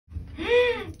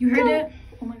You heard it?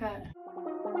 Oh my god.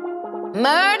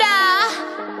 Murder!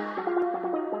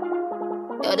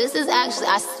 Yo, this is actually,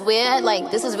 I swear, like,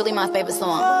 this is really my favorite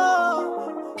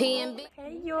song. P&B.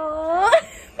 Hey, y'all.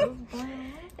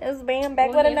 It's Bam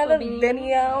back with another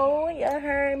video. You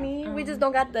heard me. We just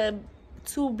don't got the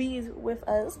 2 B's with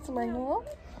us right now.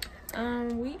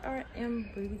 We are in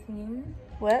Brigantine.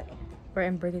 What? We're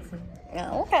in Brigantine.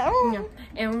 Oh, okay. Yeah.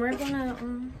 And we're gonna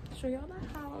show y'all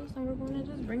the house, and we're gonna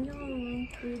just bring y'all along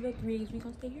through the 3 days we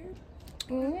gonna stay here.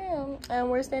 Yeah, and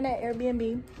we're staying at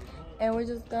Airbnb, and we're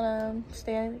just gonna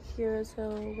stay here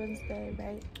till Wednesday,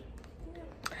 right?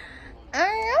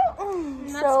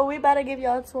 So we about to give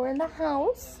y'all a tour in the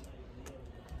house,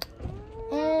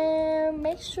 and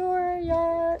make sure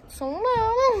y'all tune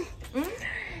in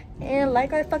and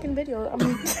like our fucking video. I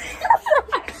mean,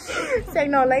 say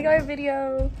no, like our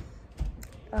video,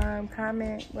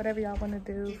 comment, whatever y'all want to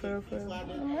do for.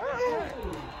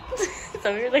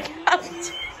 So we're the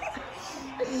couch.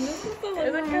 This is the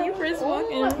living room when you first walk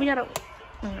in. We gotta.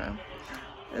 Okay.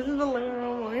 This is the living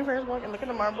room when we first walk in. Look at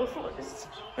the marble floors.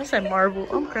 I said marble.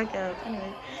 I'm cracked out.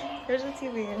 Anyway, here's the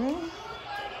TV.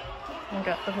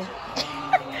 Okay.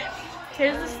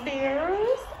 Here's the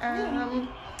stairs.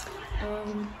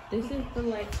 This is the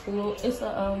like little. It's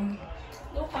a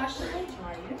little washroom.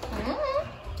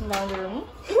 Laundry room.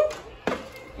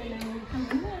 And then we come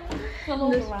in there. The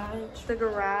little garage. The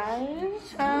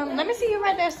garage. Let me see you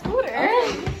ride that scooter.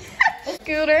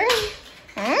 Scooter.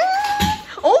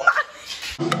 Oh my.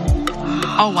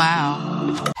 Oh, wow.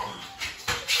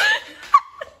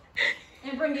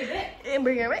 And bring it back. And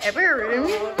bring it right.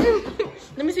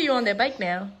 Let me see you on that bike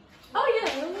now. Oh yeah.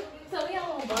 So we got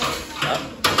a little bus.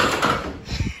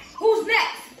 Who's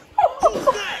next?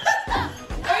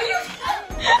 Are you?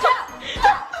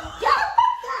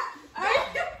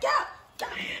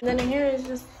 And then in here is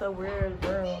just a weird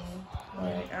room.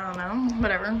 Like, I don't know.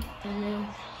 Whatever. And then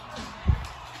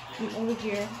over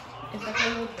here is like a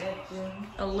little bedroom.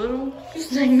 A little?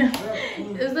 She's like, no.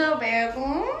 It's a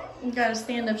bathroom. You got a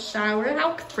stand-up shower.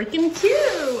 How freaking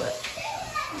cute.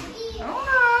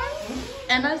 Okay.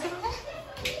 And that's okay.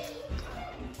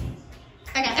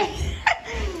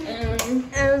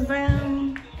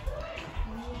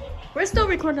 We're still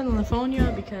recording on the phone,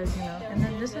 y'all, because you know. And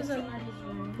then this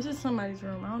is somebody's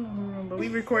room. I don't know whose room, but we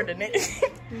recorded it.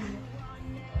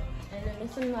 And then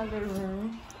it's another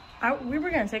room. We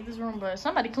were gonna take this room, but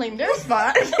somebody claimed their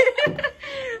spot.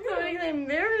 Somebody claimed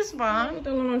their spot.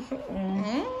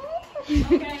 Okay.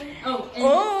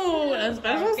 Oh, a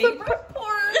special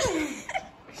support.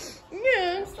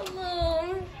 Yes, a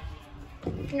little.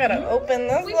 You gotta open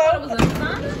this We thought it up. was a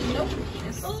sauna. Nope.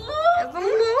 It's a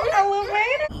little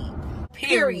elevator.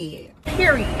 Period.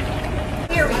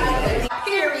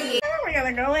 We're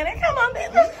gonna go in and come on,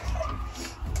 baby.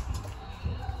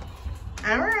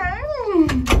 All right.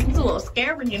 It's a little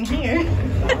scary in here.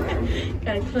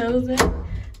 Gotta close it.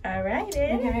 All right,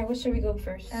 then. Okay, what should we go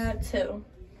first? 2.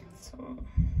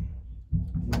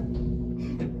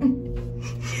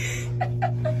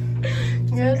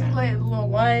 There's like little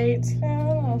lights,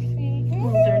 little feet.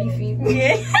 Little dirty feet.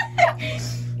 Yeah.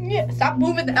 Yeah. Stop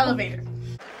moving the elevator.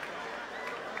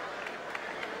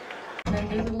 And then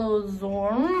there's a little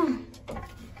zoom.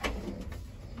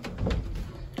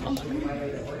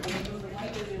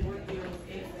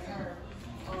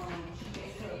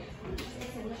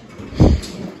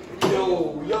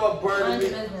 Yo, y'all burning me.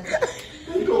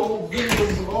 You know,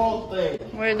 videos of all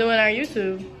things. We're doing our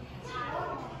YouTube.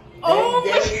 Oh!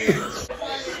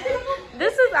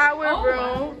 This is our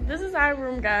room. This is our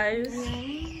room, guys.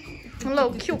 A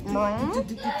little cute room.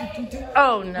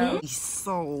 Oh no.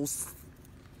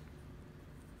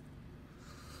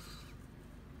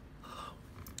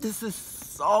 This is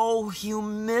so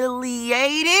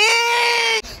humiliating.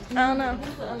 I don't know.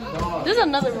 This is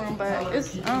another room, but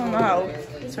it's, I don't know how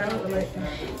it's turned out.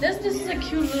 This is a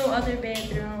cute little other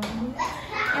bedroom.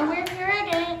 And we're here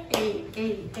again.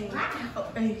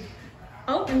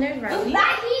 Oh, and there's Riley.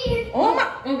 Oh my.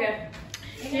 Okay.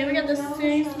 Yeah, we got the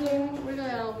sink. We got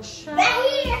a little shop.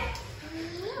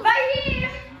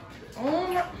 Oh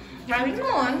my. Riley,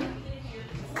 come on.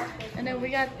 And then we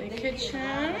got the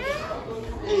kitchen.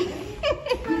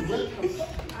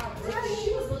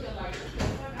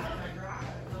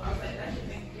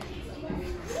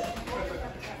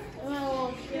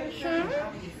 Little kitchen.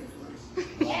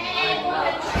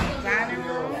 Dining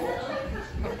room.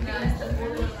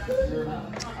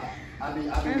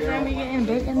 And then we getting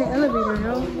back in the elevator,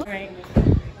 yo. Right.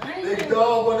 This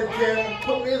dog on the camera,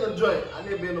 put me in a joint. I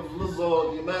need to be in a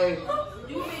blizzard, you man.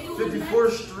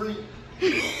 54th Street.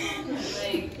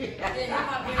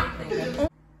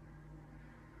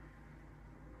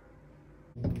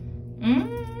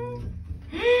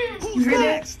 You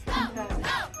heard it?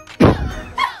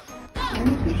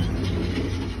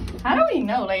 How do we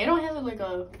know? Like, it don't have like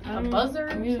a buzzer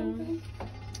or something?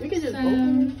 We could just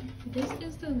open it. This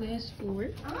is the last floor.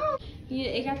 Oh. Yeah,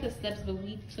 it got the steps, but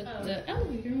we took the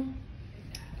elevator.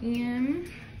 And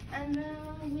then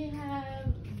we have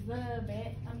the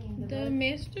bed. I mean, the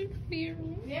master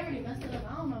bedroom. They already messed it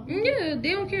up. I don't know. Yeah,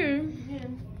 they don't care. Yeah.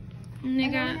 And they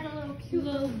got a little cute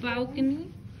little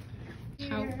balcony.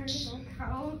 Couch.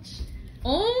 Couch.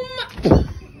 Oh my!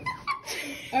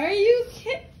 Are you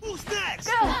kidding? Who's next?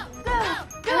 Go.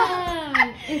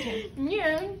 Okay.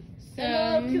 Yeah. So,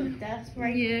 a little cute desk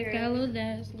right here. Yeah, got a little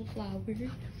desk, little flower.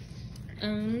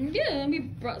 Yeah, we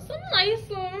brought some lights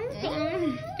on.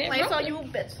 Lights on you,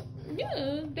 bitch.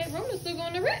 Yeah, that room is still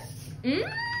going to rest.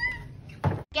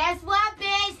 Guess what,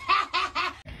 bitch?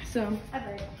 So,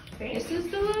 this is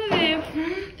the little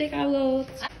bathroom. They got a little,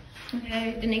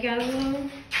 okay, then they got a little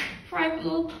private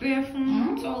little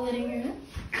bathroom. Toilet in here.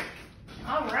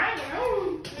 All right.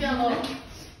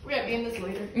 We're gonna be in this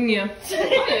later. Yeah.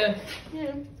 Oh, yeah.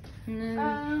 Yeah. And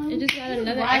then it just got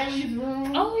another Riley's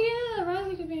room. Oh yeah,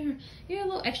 Riley could be here. Yeah, a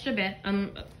little extra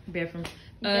bathroom. Bedroom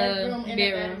in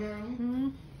a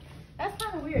bedroom. That's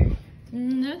kind of weird.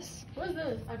 That's What's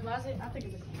this? A closet? I think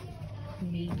it's a closet.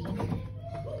 maybe.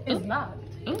 It's not.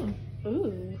 Oh.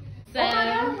 Ooh. So, Oh my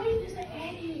God, wait, it's an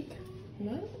attic.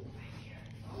 what?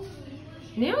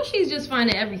 Now she's just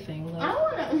finding everything. Like, I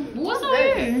wanna. what's over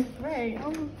here? Right.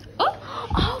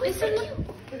 Oh, it's a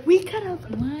We could have.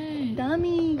 what?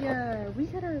 Dummy. We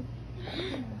could have.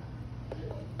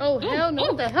 Oh, hell no. oh.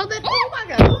 What the hell? That. Oh my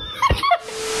God.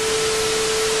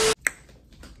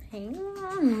 Hang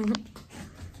on.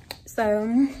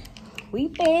 So, we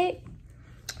back.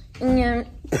 And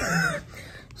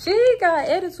she got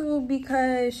attitude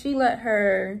because she let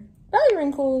her belly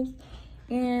ring close.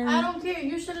 And I don't care.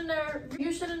 You should have never.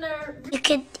 You should have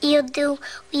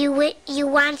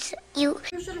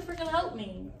freaking helped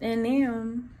me. and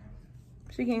now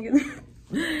she can't get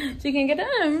she can't get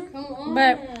done. Come on.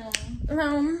 But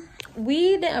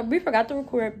we forgot to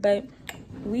record, but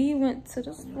we went to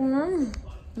the store and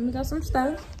we got some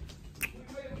stuff.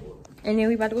 And then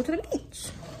we about to go to the beach.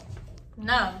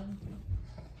 No.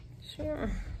 Sure.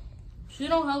 She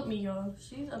don't help me, y'all.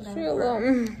 She's a bad Sure girl.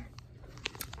 will.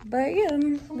 But yeah,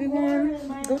 we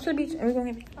gonna go to the beach and we're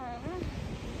gonna get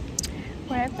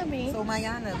We're at the beach. So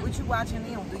Mayana, what you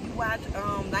watching now? Do you watch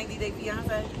 90 Day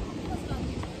Fiancé?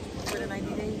 For the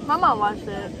 90 Days? My mom watched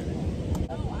it.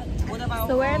 What about?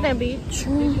 So we're at the beach.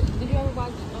 Did you ever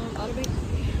watch Outer Banks?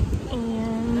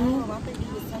 And I think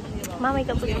you was telling me about. my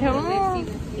makeup's looking cute.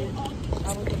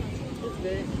 It's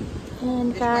good.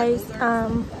 And guys,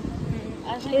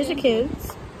 here's your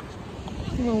kids.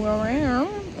 We'll go around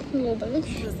a little bit.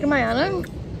 Get Mayana.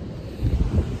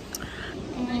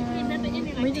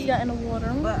 We just got in the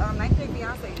water. But 90 Day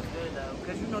Fiancé is good though,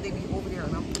 because you know they be over there.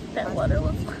 That water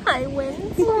was high winds.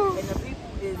 And the people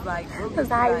is like really Because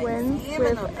high like, winds scamming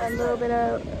with them a and little stuff. bit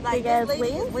of Like big ass this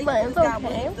lady waves, is but it's got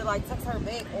okay. waves to like tuck her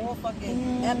back all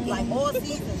fucking like all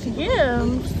season. Yeah.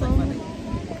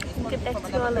 So get back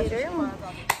to y'all later.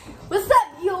 What's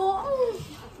up, y'all?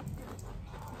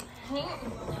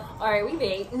 Alright, we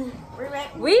back. We're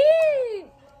back.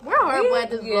 We're horrible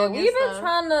at this yeah, vlog. we've been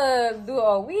trying to do it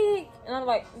all week, and I'm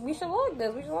like, we should vlog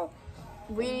this. We should vlog.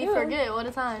 We Yeah. forget all the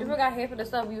We time. forgot half of the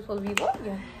stuff we were supposed to be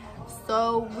vlogging.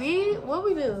 So what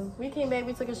we do? We came back.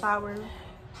 We took a shower.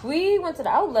 We went to the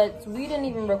outlets. We didn't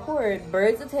even record.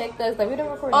 Birds attacked us. Like we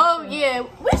didn't record. Oh anything. yeah,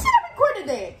 we should have recorded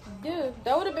that. Dude,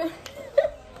 that would have been.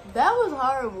 That was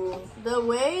horrible. The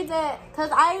way that,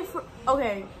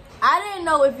 I didn't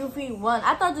know if you feed one.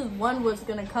 I thought just one was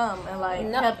gonna come and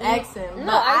like kept asking. No,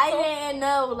 but I didn't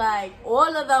know like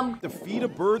all of them To feed a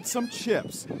bird some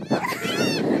chips.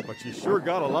 But she sure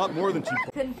got a lot more than she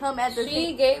couldn't come at the She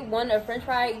same. gave one a French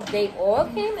fry. They all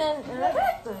came in and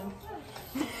attacked them.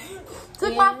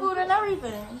 Took my food and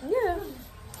everything. Yeah.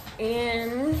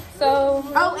 And so.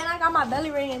 Oh, and I got my belly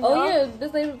ring. And Oh yeah,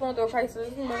 this lady was going through a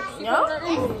crisis. She Yup. And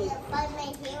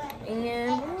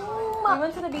we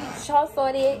went to the beach. Y'all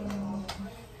saw that.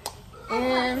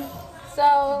 And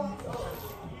so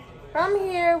from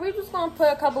here, we're just gonna put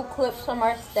a couple clips from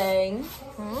our stay.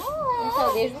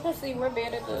 So as you can see, we're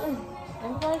bad at this.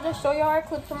 I'm gonna just show y'all our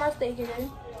clips from our stay here.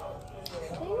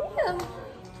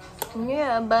 And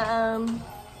Yeah, but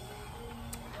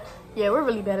yeah, we're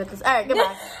really bad at this. All right,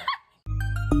 goodbye.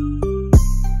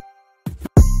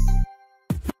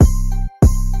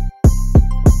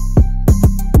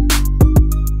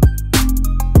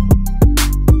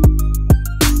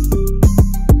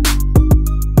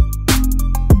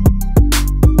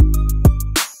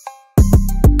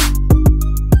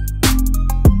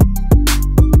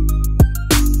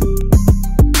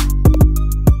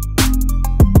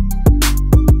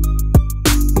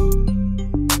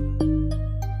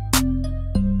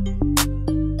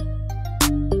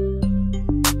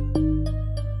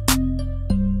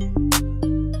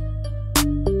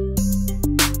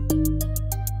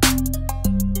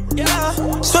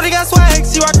 Shorty got swag,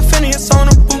 see rockin' Phineas on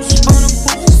a boost.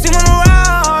 Steam on the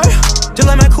ride, just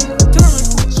like my coupe.